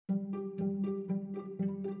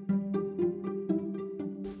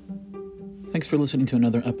Thanks for listening to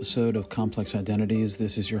another episode of Complex Identities.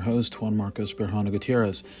 This is your host, Juan Marcos Berjano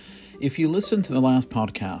Gutierrez. If you listened to the last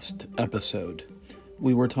podcast episode,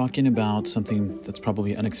 we were talking about something that's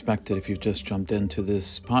probably unexpected if you've just jumped into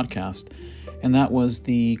this podcast, and that was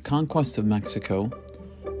the Conquest of Mexico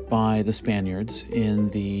by the Spaniards in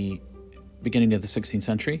the beginning of the 16th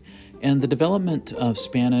century and the development of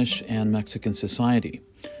Spanish and Mexican society.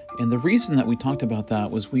 And the reason that we talked about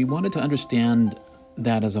that was we wanted to understand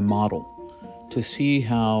that as a model to see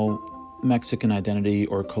how Mexican identity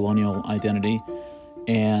or colonial identity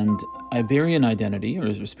and Iberian identity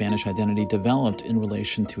or Spanish identity developed in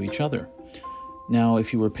relation to each other. Now,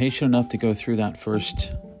 if you were patient enough to go through that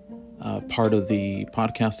first part of the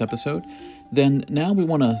podcast episode, then now we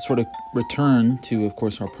want to sort of return to, of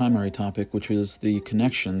course, our primary topic, which is the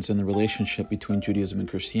connections and the relationship between Judaism and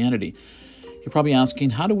Christianity. You're probably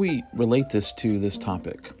asking, how do we relate this to this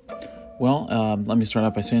topic? Well, let me start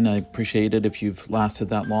out by saying I appreciate it if you've lasted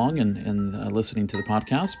that long and listening to the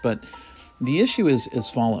podcast, but the issue is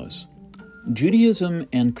as follows. Judaism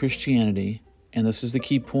and Christianity, and this is the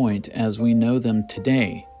key point, as we know them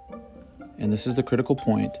today, and this is the critical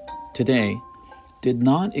point, today, did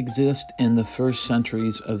not exist in the first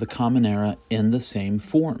centuries of the Common Era in the same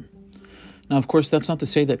form. Now, of course, that's not to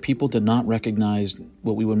say that people did not recognize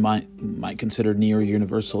what we might consider near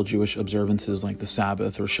universal Jewish observances like the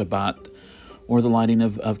Sabbath or Shabbat, or the lighting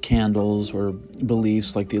of candles, or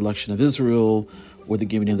beliefs like the election of Israel, or the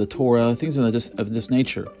giving of the Torah, things of this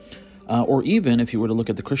nature. Or even, if you were to look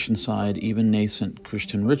at the Christian side, even nascent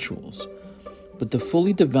Christian rituals. But the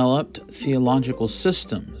fully developed theological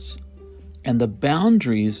systems and the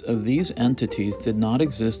boundaries of these entities did not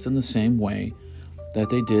exist in the same way that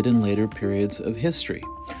they did in later periods of history.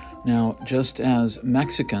 Now, just as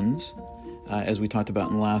Mexicans, as we talked about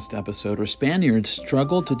in the last episode, or Spaniards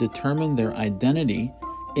struggled to determine their identity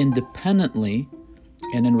independently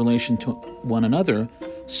and in relation to one another,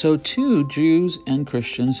 so too Jews and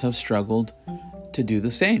Christians have struggled to do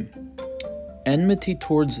the same. Enmity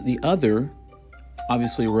towards the other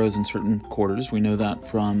obviously arose in certain quarters. We know that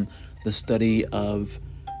from the study of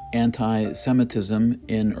anti-Semitism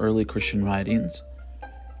in early Christian writings.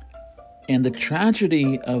 And the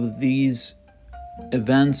tragedy of these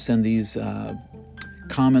events and these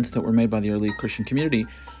comments that were made by the early Christian community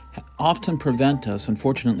often prevent us,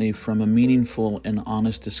 unfortunately, from a meaningful and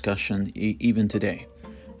honest discussion even today.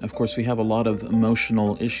 Of course, we have a lot of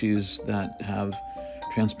emotional issues that have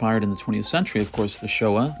transpired in the 20th century. Of course, the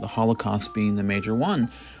Shoah, the Holocaust being the major one.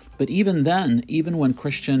 But even then, even when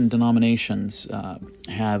Christian denominations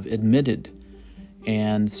have admitted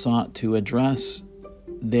and sought to address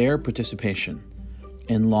their participation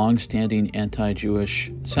in long-standing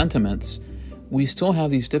anti-Jewish sentiments, we still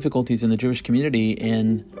have these difficulties in the Jewish community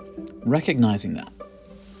in recognizing that.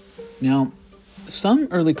 Now, some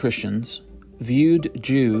early Christians viewed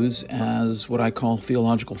Jews as what I call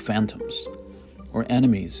theological phantoms, or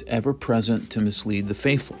enemies ever present to mislead the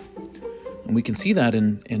faithful. And we can see that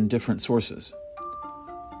in different sources.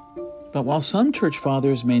 But while some church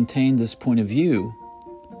fathers maintained this point of view,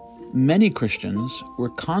 many Christians were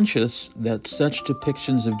conscious that such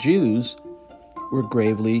depictions of Jews were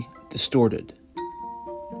gravely distorted.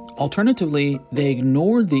 Alternatively, they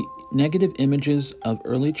ignored the negative images of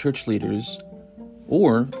early church leaders,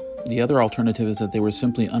 or the other alternative is that they were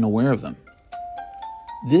simply unaware of them.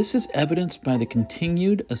 This is evidenced by the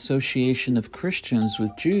continued association of Christians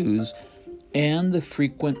with Jews and the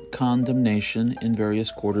frequent condemnation in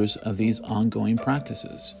various quarters of these ongoing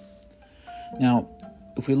practices. Now,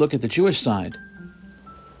 if we look at the Jewish side,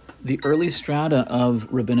 the early strata of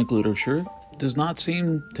rabbinic literature does not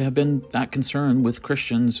seem to have been that concerned with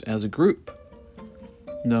Christians as a group.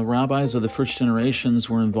 The rabbis of the first generations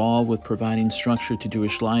were involved with providing structure to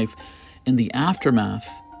Jewish life in the aftermath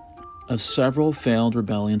of several failed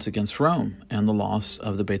rebellions against Rome and the loss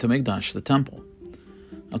of the Beit HaMikdash, the temple.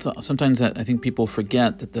 Sometimes I think people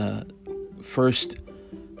forget that the first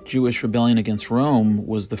Jewish rebellion against Rome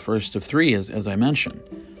was the first of three, as I mentioned.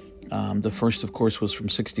 The first, of course, was from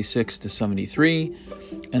 66 to 73,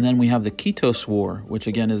 and then we have the Kitos War, which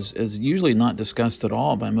again is usually not discussed at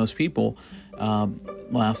all by most people,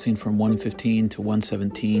 lasting from 115 to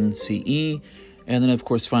 117 CE, and then, of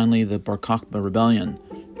course, finally the Bar Kokhba Rebellion,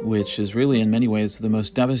 which is really in many ways the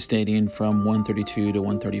most devastating from 132 to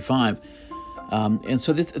 135. And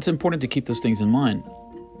so it's important to keep those things in mind.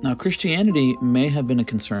 Now, Christianity may have been a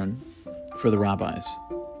concern for the rabbis,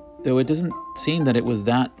 though it doesn't seem that it was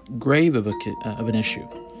that grave of an issue.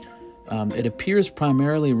 It appears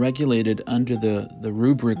primarily regulated under the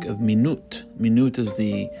rubric of minut. Minut is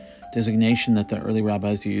the designation that the early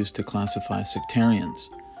rabbis used to classify sectarians.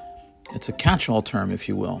 It's a catch-all term, if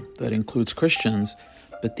you will, that includes Christians,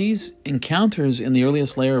 but these encounters in the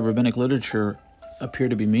earliest layer of rabbinic literature appear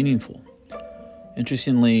to be meaningful.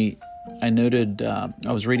 Interestingly, I noted,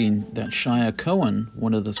 I was reading that Shia Cohen,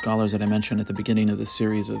 one of the scholars that I mentioned at the beginning of this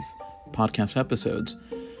series of podcast episodes,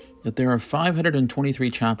 that there are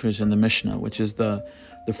 523 chapters in the Mishnah, which is the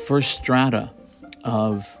first strata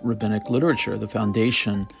of rabbinic literature, the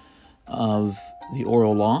foundation of the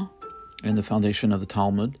oral law and the foundation of the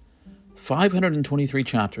Talmud. 523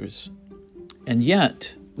 chapters, and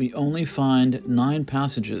yet we only find 9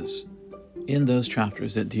 passages in those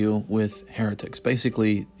chapters that deal with heretics,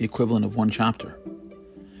 basically the equivalent of one chapter.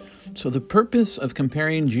 So the purpose of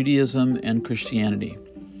comparing Judaism and Christianity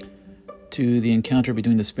to the encounter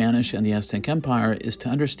between the Spanish and the Aztec Empire is to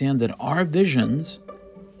understand that our visions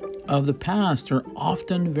of the past are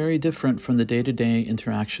often very different from the day-to-day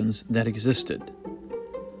interactions that existed.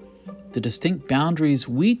 The distinct boundaries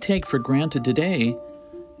we take for granted today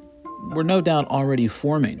were no doubt already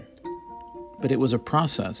forming, but it was a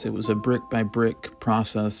process. It was a brick-by-brick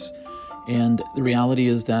process, and the reality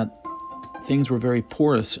is that things were very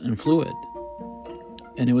porous and fluid,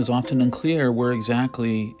 and it was often unclear where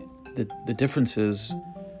exactly the differences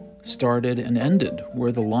started and ended,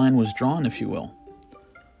 where the line was drawn, if you will.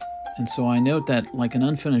 And so I note that, like an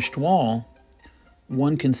unfinished wall,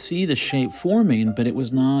 one can see the shape forming, but it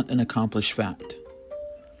was not an accomplished fact.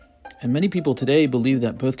 And many people today believe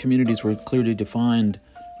that both communities were clearly defined,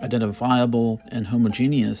 identifiable, and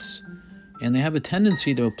homogeneous, and they have a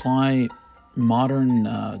tendency to apply modern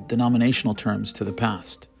denominational terms to the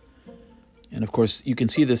past. And of course, you can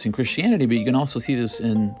see this in Christianity, but you can also see this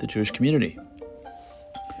in the Jewish community.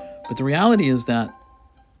 But the reality is that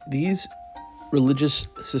these religious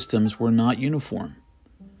systems were not uniform,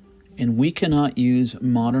 and we cannot use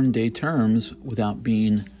modern-day terms without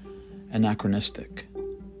being anachronistic.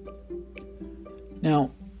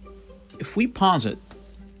 Now, if we posit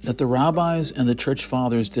that the rabbis and the church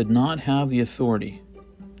fathers did not have the authority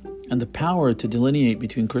and the power to delineate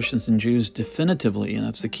between Christians and Jews definitively, and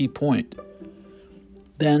that's the key point,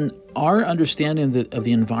 then our understanding of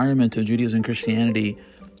the environment of Judaism and Christianity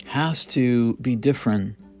has to be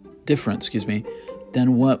different,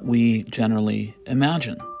 than what we generally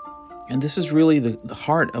imagine. And this is really the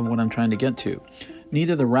heart of what I'm trying to get to.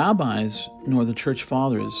 Neither the rabbis nor the church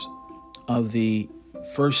fathers of the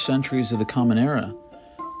first centuries of the Common Era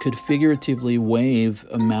could figuratively wave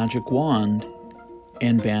a magic wand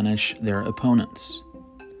and banish their opponents.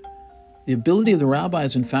 The ability of the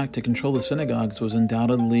rabbis, in fact, to control the synagogues was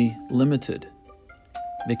undoubtedly limited.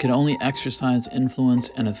 They could only exercise influence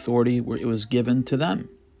and authority where it was given to them.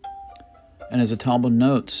 And as the Talmud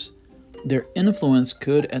notes, their influence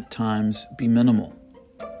could at times be minimal.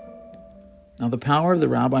 Now, the power of the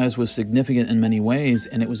rabbis was significant in many ways,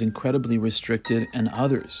 and it was incredibly restricted in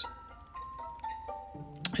others.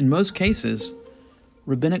 In most cases,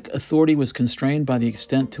 rabbinic authority was constrained by the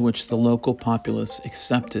extent to which the local populace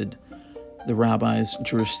accepted the rabbi's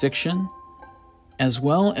jurisdiction, as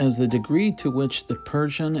well as the degree to which the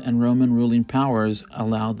Persian and Roman ruling powers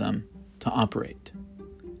allowed them to operate.